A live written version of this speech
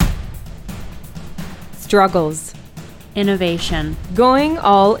struggles, innovation, going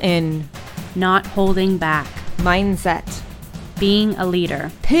all in, not holding back, mindset, being a leader,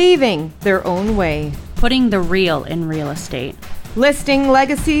 paving their own way, putting the real in real estate, listing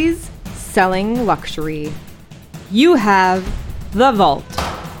legacies, selling luxury. You have The Vault.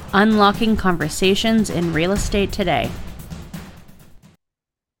 unlocking conversations in real estate today.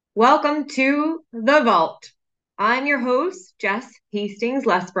 Welcome to The Vault. I'm your host, Jess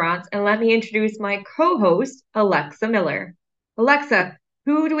Hastings-Lesperance, and let me introduce my co-host, Alexa Miller. Alexa,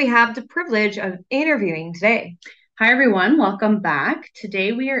 who do we have the privilege of interviewing today? Hi, everyone. Welcome back.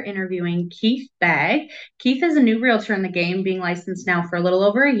 Today we are interviewing Keith Bagg. Keith is a new realtor in the game, being licensed now for a little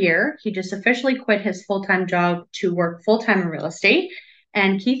over a year. He just officially quit his full-time job to work full-time in real estate.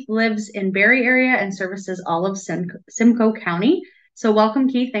 And Keith lives in Barrie area and services all of Simcoe County. So welcome,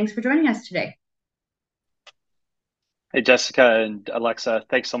 Keith. Thanks for joining us today. Hey, Jessica and Alexa,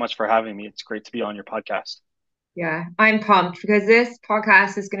 thanks so much for having me. It's great to be on your podcast. Yeah, I'm pumped because this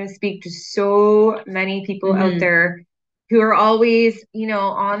podcast is going to speak to so many people out there who are always,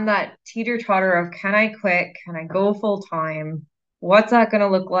 on that teeter-totter of, can I quit? Can I go full time? What's that going to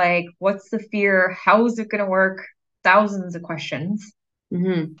look like? What's the fear? How is it going to work? Thousands of questions.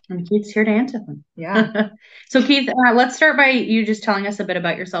 And Keith's here to answer them. Yeah. So Keith, let's start by you just telling us a bit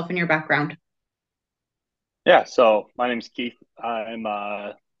about yourself and your background. Yeah, so my name's Keith. I'm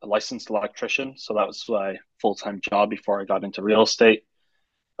a licensed electrician, so that was my full-time job before I got into real estate.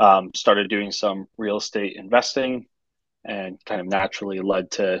 Started doing some real estate investing and kind of naturally led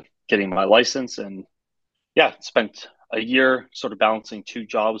to getting my license. And yeah, spent a year sort of balancing two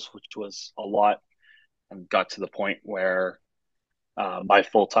jobs, which was a lot, and got to the point where my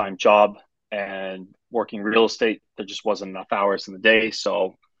full-time job and working real estate, there just wasn't enough hours in the day.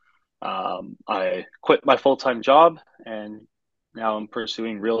 So I quit my full-time job and now I'm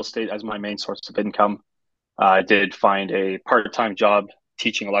pursuing real estate as my main source of income. I did find a part-time job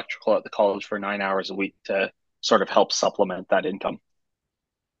teaching electrical at the college for 9 hours a week to sort of help supplement that income.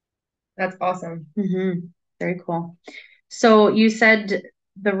 That's awesome. Very cool. So you said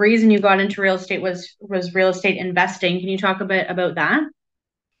the reason you got into real estate was real estate investing. Can you talk a bit about that?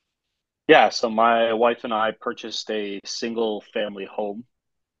 Yeah, so my wife and I purchased a single family home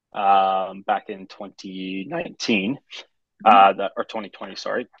back in 2019, or 2020,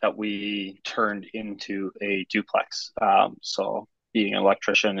 sorry, that we turned into a duplex. So being an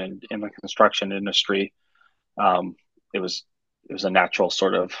electrician and in the construction industry, it was a natural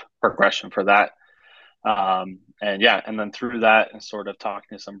sort of progression for that. And then through that and sort of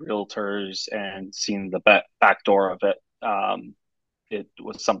talking to some realtors and seeing the back door of it, it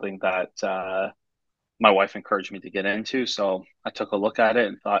was something that my wife encouraged me to get into. So I took a look at it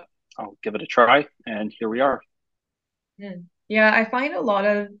and thought, I'll give it a try. And here we are. Yeah, I find a lot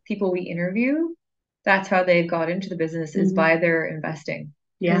of people we interview, that's how they got into the business is by their investing.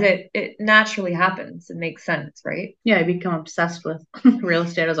 Because it naturally happens. It makes sense, right? Yeah, I become obsessed with real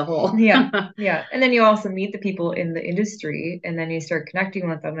estate as a whole. Yeah. And then you also meet the people in the industry and then you start connecting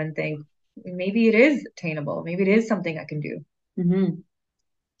with them and think, maybe it is attainable. Maybe it is something I can do.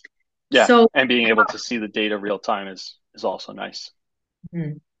 Yeah, So, and being able to see the data real time is also nice.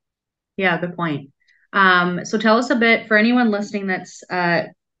 Yeah, good point. So tell us a bit, for anyone listening that's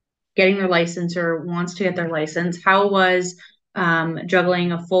getting their license or wants to get their license, how was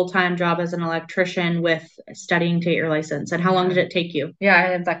juggling a full-time job as an electrician with studying to get your license, and how long did it take you? Yeah, I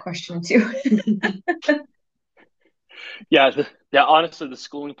had that question too. Yeah, honestly, the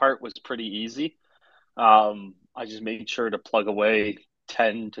schooling part was pretty easy. I just made sure to plug away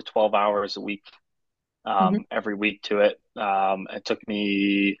 10 to 12 hours a week, every week to it. It took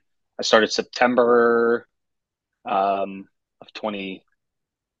me, I started September of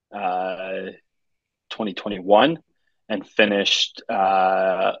 2021 and finished,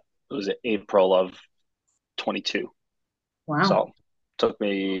 was it April of 22. Wow. So it took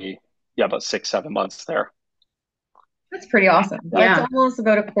me, about 6-7 months there. That's pretty awesome. Yeah. That's almost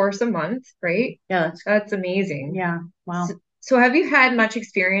about a course a month, right? Yeah, that's amazing. Yeah. Wow. So have you had much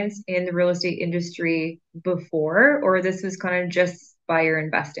experience in the real estate industry before, or this was kind of just by your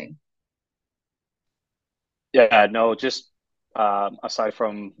investing? Yeah, no, just aside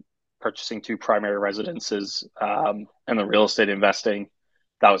from purchasing two primary residences and the real estate investing,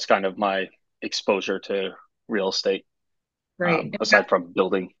 that was kind of my exposure to real estate. Right. Aside from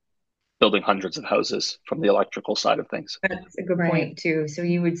building hundreds of houses from the electrical side of things. That's a good point too. So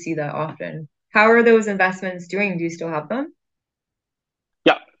you would see that often. How are those investments doing? Do you still have them?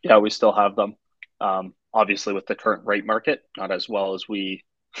 Yeah, we still have them. Obviously, with the current rate market, not as well as we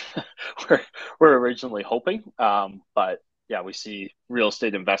were originally hoping. But yeah, we see real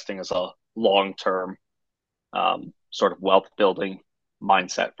estate investing as a long-term sort of wealth building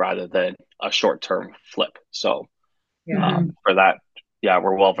mindset rather than a short term flip. So Yeah. for that, yeah,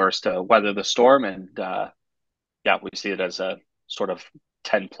 we're well versed to weather the storm, and yeah, we see it as a sort of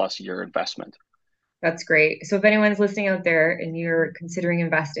 10+ year investment. That's great. So if anyone's listening out there and you're considering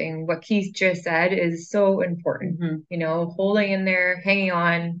investing, what Keith just said is so important. You know, holding in there, hanging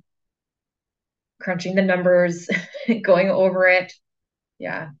on, crunching the numbers, going over it.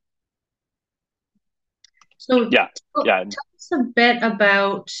 Yeah. So Yeah, yeah. tell us a bit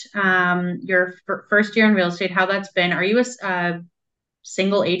about your first year in real estate, how that's been. Are you a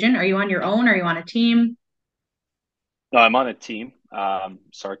single agent? Are you on your own? Are you on a team? No, I'm on a team.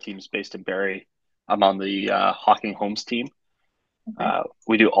 So our team's based in Barrie. I'm on the Hawking Homes team. Okay.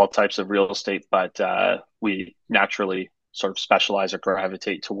 We do all types of real estate, but we naturally sort of specialize or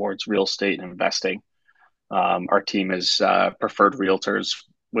gravitate towards real estate and investing. Our team is preferred realtors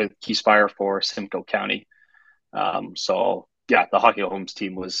with Keyspire for Simcoe County. So yeah, the Hockey Homes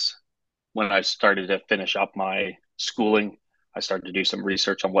team was when I started to finish up my schooling. I started to do some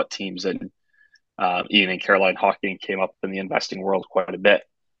research on what teams and Ian and Caroline Hawking came up in the investing world quite a bit.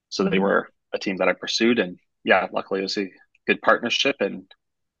 So they were a team that I pursued, and yeah, luckily it was a good partnership, and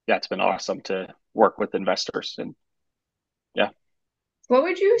yeah, it's been awesome to work with investors, and yeah. What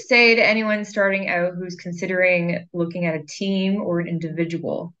would you say to anyone starting out who's considering looking at a team or an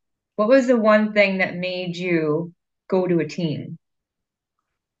individual? What was the one thing that made you go to a team?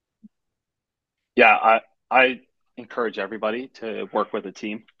 Yeah, I encourage everybody to work with a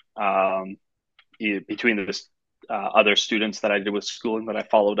team. Um, Between the other students that I did with schooling that I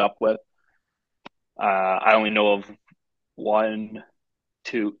followed up with, I only know of one,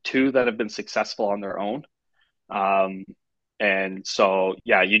 two that have been successful on their own. Um, and so,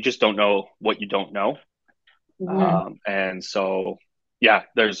 yeah, you just don't know what you don't know. And so, yeah,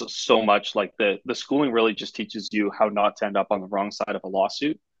 there's so much like the schooling really just teaches you how not to end up on the wrong side of a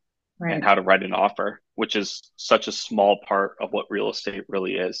lawsuit and Right. how to write an offer, which is such a small part of what real estate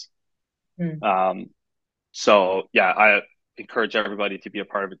really is. Hmm. Um, so yeah, I encourage everybody to be a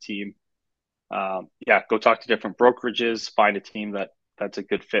part of a team. Yeah, go talk to different brokerages, find a team that's a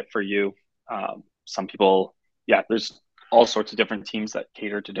good fit for you. Some people, yeah, there's all sorts of different teams that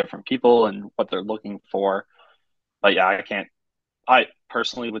cater to different people and what they're looking for. But yeah, I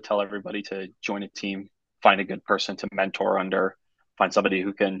personally would tell everybody to join a team, find a good person to mentor under, find somebody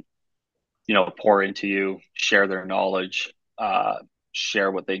who can, pour into you, share their knowledge,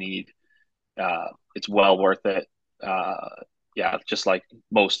 share what they need. It's well worth it. Uh, yeah, just like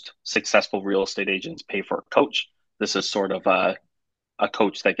most successful real estate agents pay for a coach, this is sort of a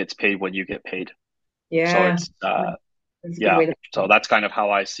coach that gets paid when you get paid. So Yeah, it's that's a good yeah. way to put So it. that's kind of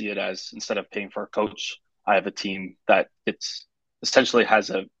how I see it as instead of paying for a coach, I have a team that it's essentially has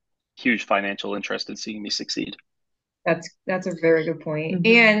a huge financial interest in seeing me succeed. That's a very good point.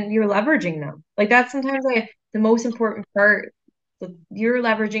 And you're leveraging them. Like that's sometimes the most important part. So you're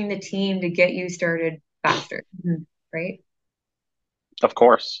leveraging the team to get you started faster, right? Of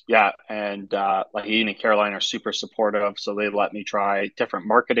course, yeah. And like Ian and Caroline are super supportive, so they let me try different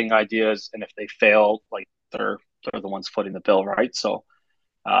marketing ideas, and if they fail, like they're the ones footing the bill, right? So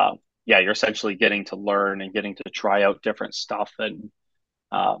yeah, you're essentially getting to learn and getting to try out different stuff. And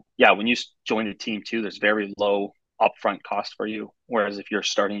yeah, when you join a team too, there's very low upfront cost for you. Whereas if you're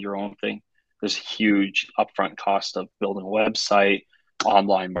starting your own thing, there's huge upfront cost of building a website,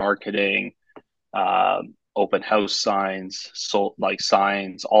 online marketing, open house signs, so like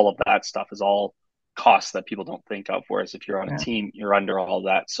signs, all of that stuff is all costs that people don't think of. Whereas if you're on a Yeah. team, you're under all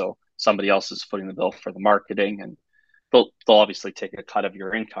that. So somebody else is footing the bill for the marketing, and they'll obviously take a cut of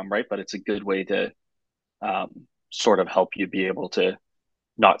your income, right? But it's a good way to sort of help you be able to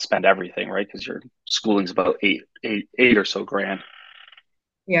not spend everything, right? Because your schooling's about eight or so grand.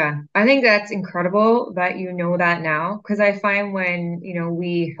 Yeah, I think that's incredible that you know that now. Because I find when,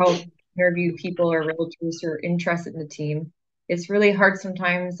 we help interview people or realtors who are interested in the team, it's really hard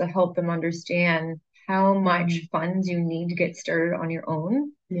sometimes to help them understand how much funds you need to get started on your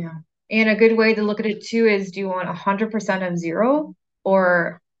own. Yeah. And a good way to look at it too is, do you want 100% of zero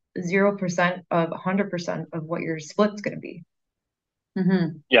or 0% of 100% of what your split's going to be,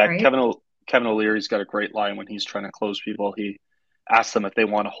 Yeah, right? Kevin O'Leary's got a great line when he's trying to close people. He asks them if they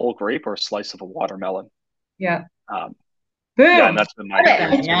want a whole grape or a slice of a watermelon. Yeah. Um, yeah, and Boom. that's been my Got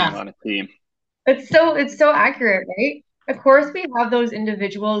it. experience being Yeah. on a team. It's so accurate, right? Of course, we have those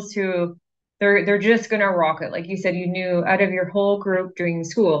individuals who they're just gonna rock it. Like you said, you knew out of your whole group during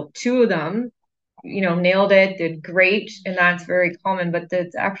school, two of them, nailed it, did great, and that's very common. But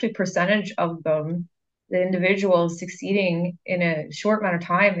the actually percentage of them, the individuals succeeding in a short amount of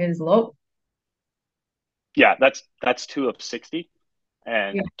time is low. yeah, that's 2 of 60. Yeah.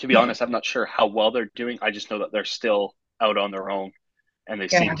 And to be honest, I'm not sure how well they're doing. I just know that they're still out on their own and they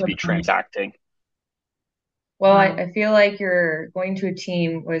Yeah. seem to be transacting. Well, Wow. I feel like you're going to a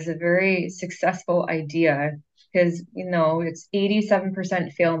team was a very successful idea because, it's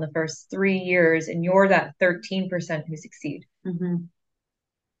 87% fail in the first 3 years, and you're that 13% who succeed. Mm-hmm.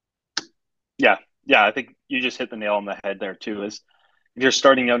 Yeah. Yeah. I think you just hit the nail on the head there too. Is if you're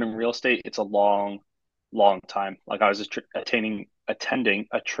starting out in real estate, it's a long, long time. Like I was attending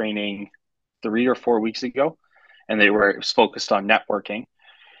a training 3 or 4 weeks ago, and it was focused on networking.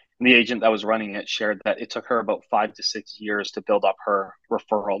 And the agent that was running it shared that it took her about 5 to 6 years to build up her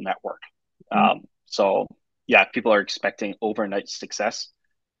referral network. So yeah, people are expecting overnight success.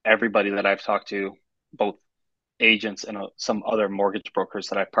 Everybody that I've talked to, both agents and some other mortgage brokers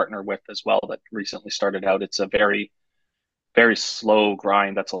that I partner with as well that recently started out, it's a very, very slow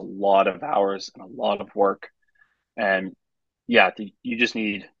grind. That's a lot of hours and a lot of work. And yeah, you just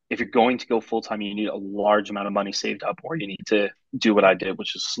need, if you're going to go full time, you need a large amount of money saved up, or you need to do what I did,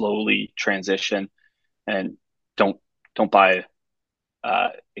 which is slowly transition and don't don't buy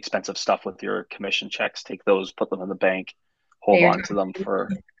expensive stuff with your commission checks. Take those, put them in the bank, Yeah, hold you're on to them for.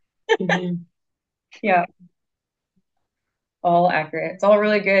 Mm-hmm. yeah, all accurate. It's all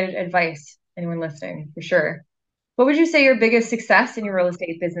really good advice. Anyone listening, for sure. What would you say your biggest success in your real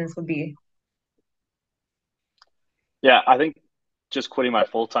estate business would be? Yeah, I think just quitting my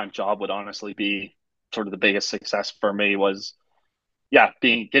full time job would honestly be sort of the biggest success for me. Was yeah,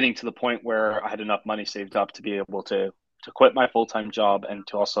 being getting to the point where I had enough money saved up to be able to quit my full time job and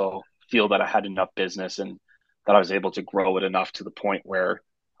to also feel that I had enough business and that I was able to grow it enough to the point where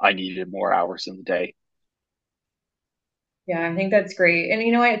I needed more hours in the day. Yeah, I think that's great. And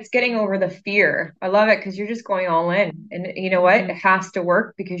you know what? It's getting over the fear. I love it because you're just going all in. And you know what? Mm-hmm. It has to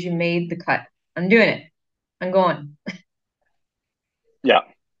work because you made the cut. I'm doing it. I'm going. Yeah,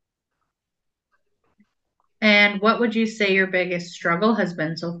 And what would you say your biggest struggle has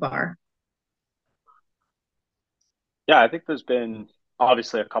been so far? yeah, I think there's been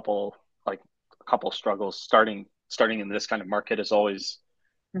obviously a couple struggles. Starting in this kind of market is always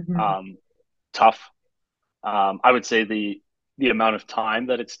Mm-hmm. um, tough. I would say the amount of time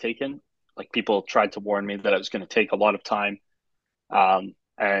that it's taken, like people tried to warn me that it was going to take a lot of time.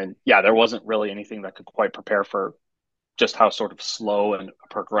 And yeah, there wasn't really anything that could quite prepare for just how sort of slow and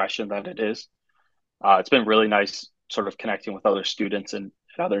a progression that it is. It's been really nice sort of connecting with other students and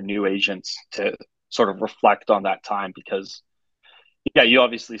other new agents to sort of reflect on that time because yeah, you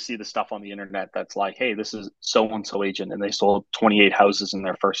obviously see the stuff on the internet that's like, hey, this is so and so agent and they sold 28 houses in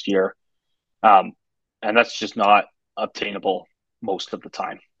their first year. Um, and that's just not obtainable most of the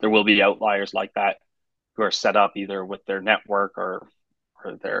time. There will be outliers like that who are set up either with their network or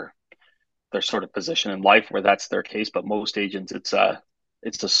their sort of position in life where that's their case. But most agents, it's a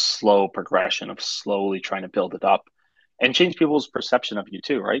slow progression of slowly trying to build it up and change people's perception of you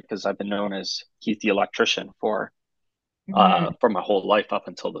too, right? Because I've been known as Keith the electrician Mhm. for my whole life up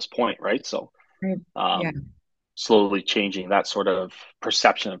until this point, right? So Right. Yeah. um, slowly changing that sort of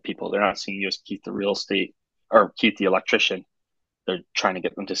perception of people. They're not seeing you as Keith the real estate or Keith the electrician. They're trying to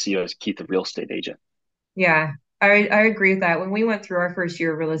get them to see you as Keith the real estate agent. Yeah, I agree with that. When we went through our first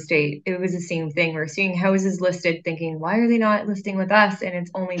year of real estate, it was the same thing. We're seeing houses listed, thinking, why are they not listing with us? And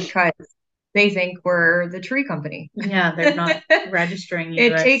it's only because they think we're the tree company. Yeah, they're not registering you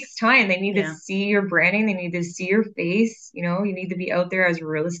It as, takes time. They need to yeah. see your branding. They need to see your face. You need to be out there as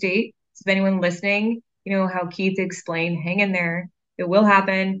real estate. So if anyone listening, how Keith explained, hang in there. It will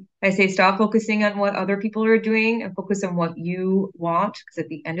happen. I say stop focusing on what other people are doing and focus on what you want. Because at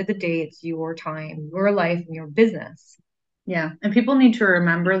the end of the day, it's your time, your life, and your business. Yeah. And people need to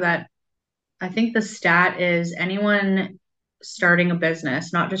remember that I think the stat is anyone starting a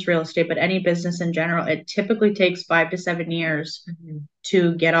business, not just real estate, but any business in general, it typically takes 5 to 7 years Mhm.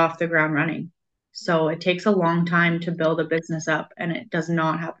 to get off the ground running. So it takes a long time to build a business up and it does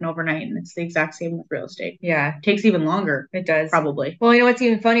not happen overnight. And it's the exact same with real estate. Yeah, It takes even longer, it does. probably. Well, you know what's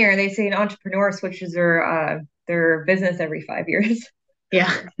even funnier? They say an entrepreneur switches their business every 5 years. Yeah.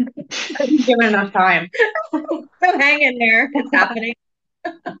 Given enough time. So hang in there. It's happening.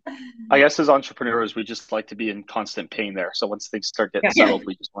 I guess as entrepreneurs, we just like to be in constant pain there. So once things start getting Yeah. settled,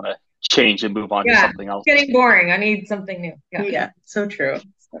 we just want to change and move on to Yeah. something else. It's getting boring. I need something new. Yeah. Yeah. So true.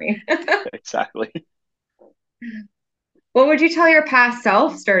 It's funny. Exactly. What would you tell your past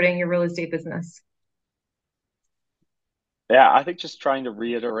self starting your real estate business? Yeah, I think just trying to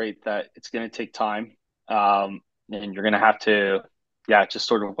reiterate that it's going to take time, and you're going to have to, yeah, just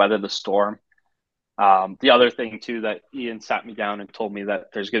sort of weather the storm. The other thing too that Ian sat me down and told me that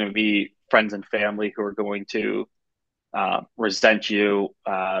there's going to be friends and family who are going to resent you,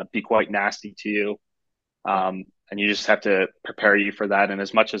 be quite nasty to you, and you just have to prepare you for that. And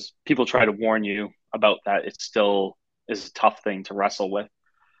as much as people try to warn you about that, it still is a tough thing to wrestle with.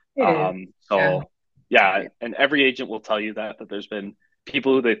 It is. Yeah. So yeah, and every agent will tell you that there's been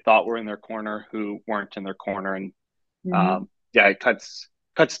people who they thought were in their corner who weren't in their corner, and Mm-hmm. yeah, it cuts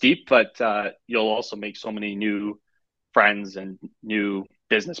deep, but you'll also make so many new friends and new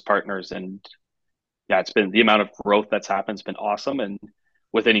business partners, and yeah, it's been the amount of growth that's happened has been awesome, and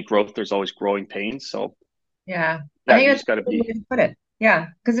with any growth, there's always growing pains. So Yeah. I yeah, think you that's just got to a good be. way to put it. Yeah.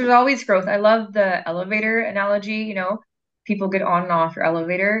 Because there's always growth. I love the elevator analogy, people get on and off your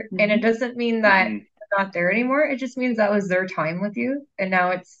elevator. And it Mm-hmm. doesn't mean that Mhm. they're not there anymore. It just means that was their time with you. And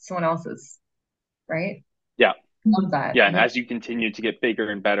now it's someone else's, right? Yeah, Love that. yeah, and as you continue to get bigger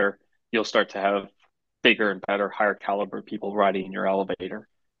and better, you'll start to have bigger and better, higher caliber people riding in your elevator.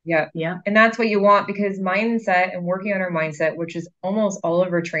 Yeah. Yeah. And that's what you want because mindset and working on our mindset, which is almost all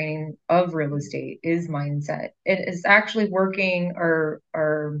of our training of real estate, is mindset. It is actually working or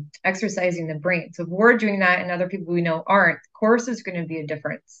exercising the brain. So if we're doing that and other people we know aren't, of course there's going to be a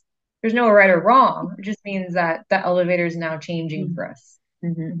difference. There's no right or wrong. It just means that the elevator is now changing for us.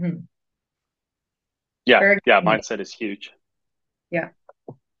 Mm-hmm. Mm-hmm. Yeah, Very yeah, good. mindset is huge. Yeah.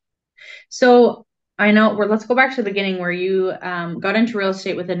 So I know let's go back to the beginning where you got into real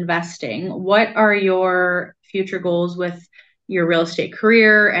estate with investing. What are your future goals with your real estate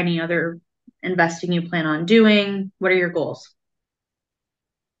career? Any other investing you plan on doing? What are your goals?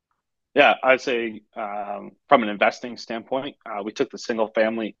 Yeah, I'd say from an investing standpoint, we took the single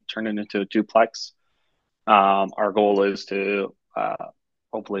family, turned it into a duplex. Our goal is to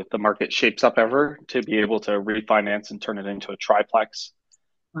hopefully, if the market shapes up ever, to be able to refinance and turn it into a triplex.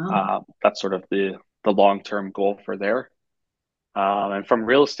 Wow. That's sort of the long term goal for there. And from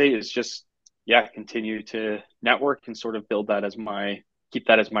real estate is just yeah, continue to network and sort of build that as my keep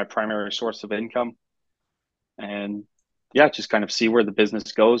that as my primary source of income, and yeah, just kind of see where the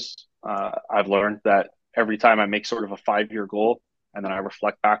business goes. I've learned that every time I make sort of a 5 year goal and then I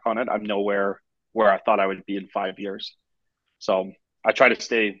reflect back on it, I'm nowhere where I thought I would be in 5 years. So I try to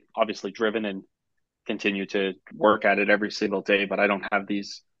stay obviously driven and continue to work at it every single day, but I don't have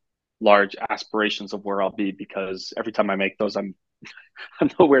these large aspirations of where I'll be because every time I make those, I'm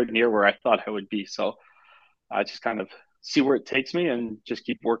nowhere near where I thought I would be. So I just kind of see where it takes me and just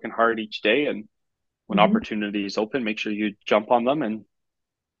keep working hard each day. And when Mm-hmm. opportunities open, make sure you jump on them and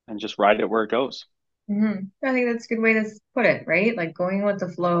just ride it where it goes. Mm-hmm. I think that's a good way to put it, right? Like going with the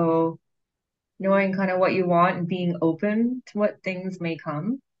flow, knowing kind of what you want and being open to what things may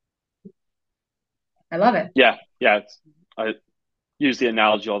come. I love it. Yeah, yeah. I use the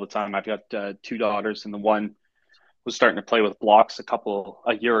analogy all the time. I've got two daughters, and the one was starting to play with blocks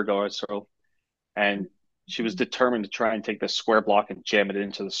a year ago or so, and she was determined to try and take this square block and jam it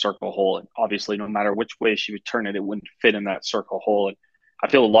into the circle hole. And obviously, no matter which way she would turn it, it wouldn't fit in that circle hole. And I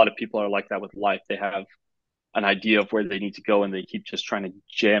feel a lot of people are like that with life. They have an idea of where they need to go and they keep just trying to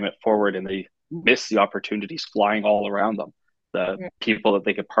jam it forward and they miss the opportunities flying all around them, the people that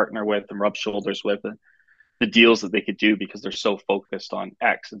they could partner with and rub shoulders with, and the deals that they could do because they're so focused on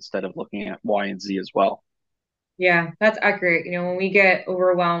X instead of looking at Y and Z as well. Yeah, that's accurate. When we get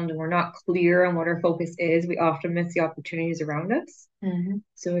overwhelmed and we're not clear on what our focus is, we often miss the opportunities around us. Mm-hmm.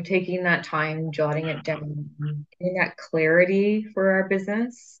 So taking that time, jotting it down, getting that clarity for our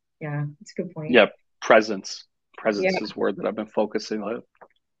business. Yeah, that's a good point. Yeah, presence. Yeah. Presence is a word that I've been focusing on.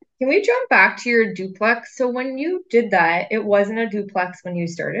 Can we jump back to your duplex? So when you did that, it wasn't a duplex when you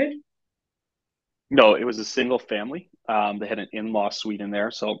started. No, it was a single family. They had an in-law suite in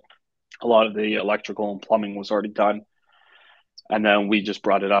there, so a lot of the electrical and plumbing was already done, and then we just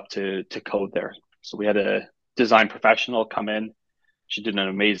brought it up to code there. So we had a design professional come in. She did an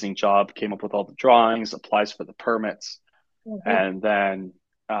amazing job, came up with all the drawings, applies for the permits, Oh, good. and then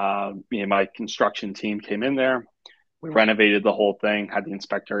me and my construction team came in there. We renovated the whole thing, had the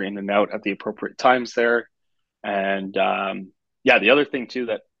inspector in and out at the appropriate times there, and yeah, the other thing too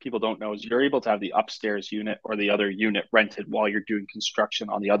that people don't know is you're able to have the upstairs unit or the other unit rented while you're doing construction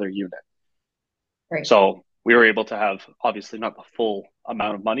on the other unit. Right. So we were able to have obviously not the full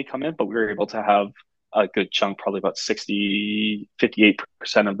amount of money come in, but we were able to have a good chunk, probably about 58%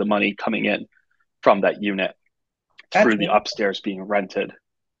 of the money coming in from that unit That's through the good. upstairs being rented.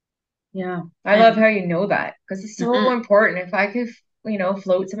 Yeah. I love how you know that because it's so Mm-mm. important. If I could,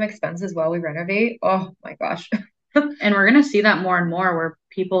 float some expenses while we renovate, oh my gosh. And we're going to see that more and more where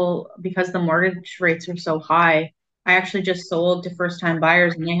people, because the mortgage rates are so high, I actually just sold to first time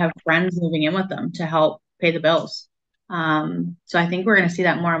buyers and they have friends moving in with them to help pay the bills. So I think we're going to see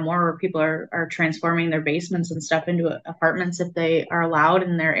that more and more where people are transforming their basements and stuff into apartments if they are allowed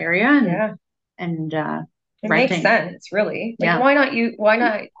in their area and it renting. makes sense, really. Like, Yeah. why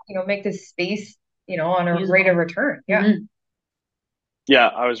not, make this space, on a rate of return? Yeah. Mm-hmm. Yeah,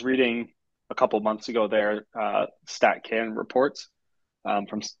 I was reading a couple months ago their StatCan reports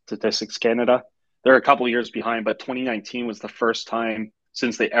from Statistics Canada. They're a couple years behind, but 2019 was the first time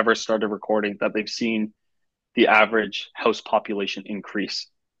since they ever started recording that they've seen the average house population increase.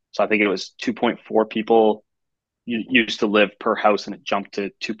 So I think it was 2.4 people used to live per house, and it jumped to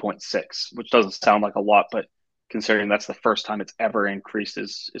 2.6, which doesn't sound like a lot, but considering that's the first time it's ever increased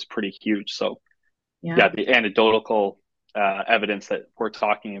is pretty huge. So yeah, the anecdotal evidence that we're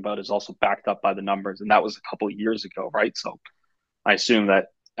talking about is also backed up by the numbers, and that was a couple of years ago, right? So I assume that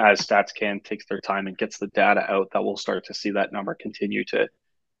as StatsCan takes their time and gets the data out, that we'll start to see that number continue to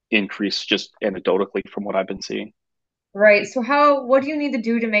increase just anecdotally from what I've been seeing. Right. So what do you need to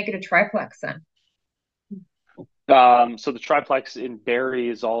do to make it a triplex then? So the triplex in Barrie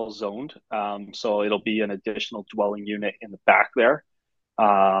is all zoned. So it'll be an additional dwelling unit in the back there.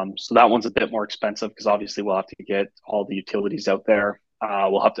 So that one's a bit more expensive because obviously we'll have to get all the utilities out there.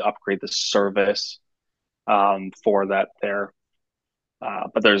 We'll have to upgrade the service for that there.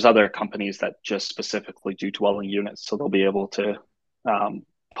 But there's other companies that just specifically do dwelling units, so they'll be able to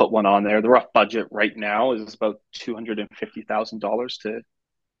put one on there. The rough budget right now is about $250,000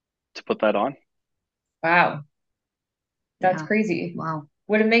 to put that on. Wow. That's crazy. Wow.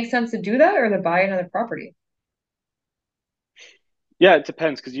 Would it make sense to do that or to buy another property? Yeah, it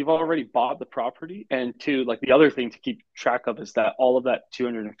depends because you've already bought the property. And two, like the other thing to keep track of is that all of that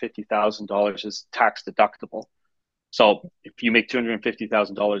 $250,000 is tax deductible. So if you make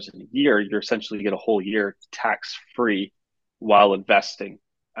 $250,000 in a year, you're essentially get a whole year tax free while investing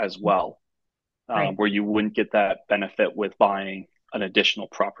as well, Right. where you wouldn't get that benefit with buying an additional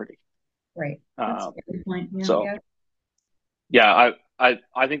property. Right. That's a good point. Yeah. So yeah,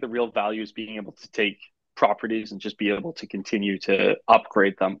 I think the real value is being able to take properties and just be able to continue to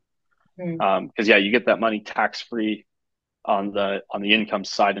upgrade them. Because yeah, you get that money tax free on the income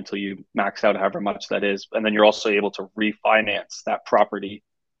side until you max out however much that is, and then you're also able to refinance that property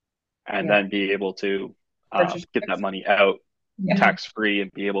and then be able to get that money out tax free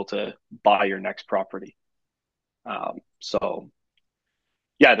and be able to buy your next property. So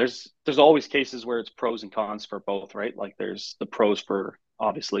yeah, there's always cases where it's pros and cons for both, right? Like there's the pros for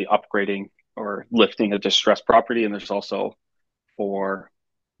obviously upgrading or lifting a distressed property, and there's also for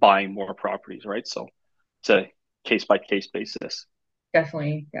buying more properties, right? So it's a case by case basis.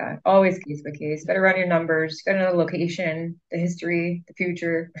 Definitely. Yeah. Always case by case. Got to run your numbers, got to know the location, the history, the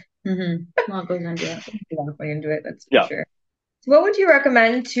future. A lot goes into it. A lot going into it, that's for sure. So what would you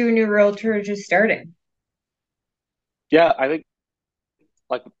recommend to a new realtor just starting? Yeah, I think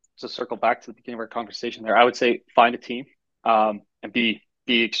like to circle back to the beginning of our conversation there, I would say find a team and be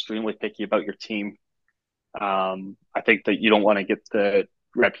extremely picky about your team. I think that you don't want to get the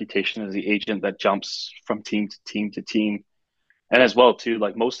reputation as the agent that jumps from team to team to team. And as well too,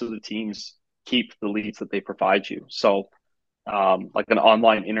 like most of the teams keep the leads that they provide you. So like an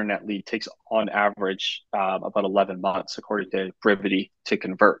online internet lead takes on average about 11 months according to Brivity to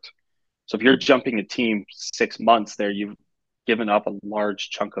convert. So if you're jumping a team 6 months there, you've given up a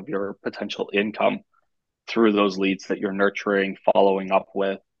large chunk of your potential income through those leads that you're nurturing, following up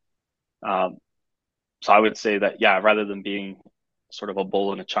with. So I would say that, yeah, rather than being sort of a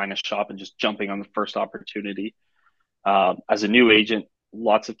bull in a china shop and just jumping on the first opportunity, as a new agent,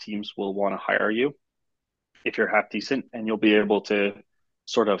 lots of teams will want to hire you if you're half decent, and you'll be able to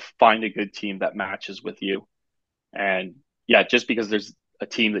sort of find a good team that matches with you. And yeah, just because there's a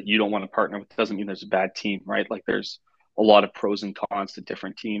team that you don't want to partner with doesn't mean there's a bad team, right? Like there's a lot of pros and cons to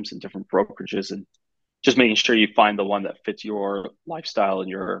different teams and different brokerages, and just making sure you find the one that fits your lifestyle and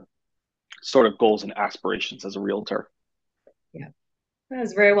your sort of goals and aspirations as a realtor. Yeah, that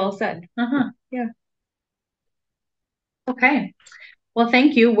was very well said. Yeah. Okay. Well,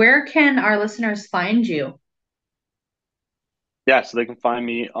 thank you. Where can our listeners find you? Yeah, so they can find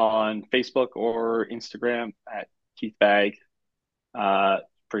me on Facebook or Instagram at Keith Bagg.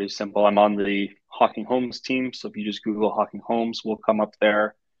 Pretty simple. I'm on the Hawking Homes team, so if you just Google Hawking Homes, we'll come up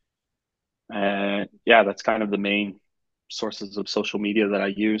there. And yeah, that's kind of the main sources of social media that I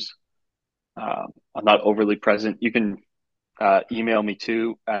use. I'm not overly present. You can email me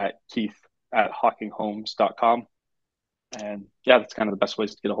too at keith@hawkinghomes.com. And yeah, that's kind of the best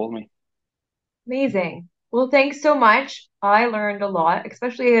ways to get a hold of me. Amazing. Well, thanks so much. I learned a lot,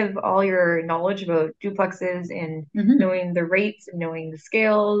 especially of all your knowledge about duplexes and knowing the rates and knowing the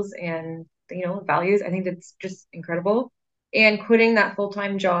scales and values. I think that's just incredible. And quitting that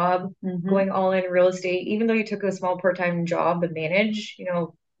full-time job, going all in real estate, even though you took a small part-time job to manage,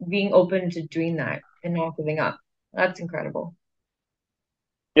 being open to doing that and not giving up. That's incredible.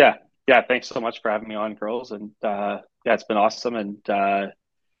 Yeah, yeah. Thanks so much for having me on, girls. And yeah, it's been awesome. And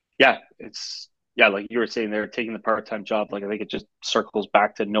yeah, it's yeah, like you were saying, they're taking the part-time job. Like I think it just circles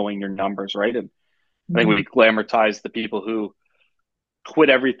back to knowing your numbers, right? And I think we glamorize the people who quit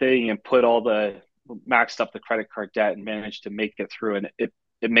everything and put all the maxed up the credit card debt and managed to make it through. And it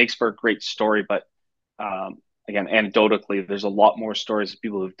makes for a great story. But again, anecdotally, there's a lot more stories of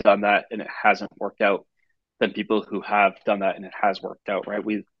people who've done that and it hasn't worked out than people who have done that and it has worked out, right?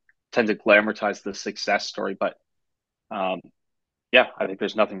 We tend to glamorize the success story, but um, yeah, I think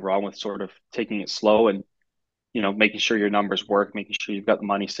there's nothing wrong with sort of taking it slow and making sure your numbers work, making sure you've got the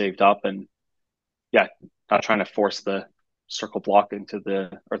money saved up, and yeah, not trying to force the circle block into the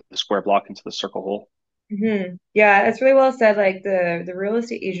square block into the circle hole. Yeah, it's really well said. Like the real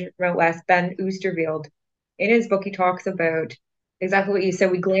estate agent from out west, Ben Oosterveld, in his book, he talks about exactly what you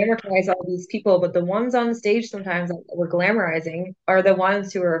said. We glamorize all these people, but the ones on the stage sometimes that we're glamorizing are the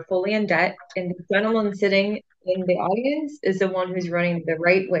ones who are fully in debt. And the gentleman sitting in the audience is the one who's running the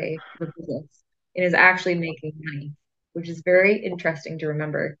right way for business and is actually making money, which is very interesting to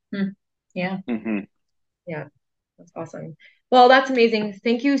remember. Yeah. Yeah. That's awesome. Well, that's amazing.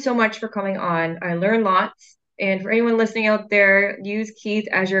 Thank you so much for coming on. I learned lots. And for anyone listening out there, use Keith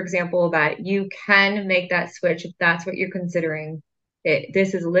as your example that you can make that switch if that's what you're considering.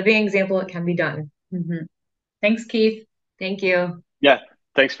 This is a living example. It can be done. Thanks, Keith. Thank you. Yeah,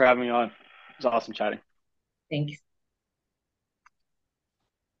 thanks for having me on. It was awesome chatting. Thanks.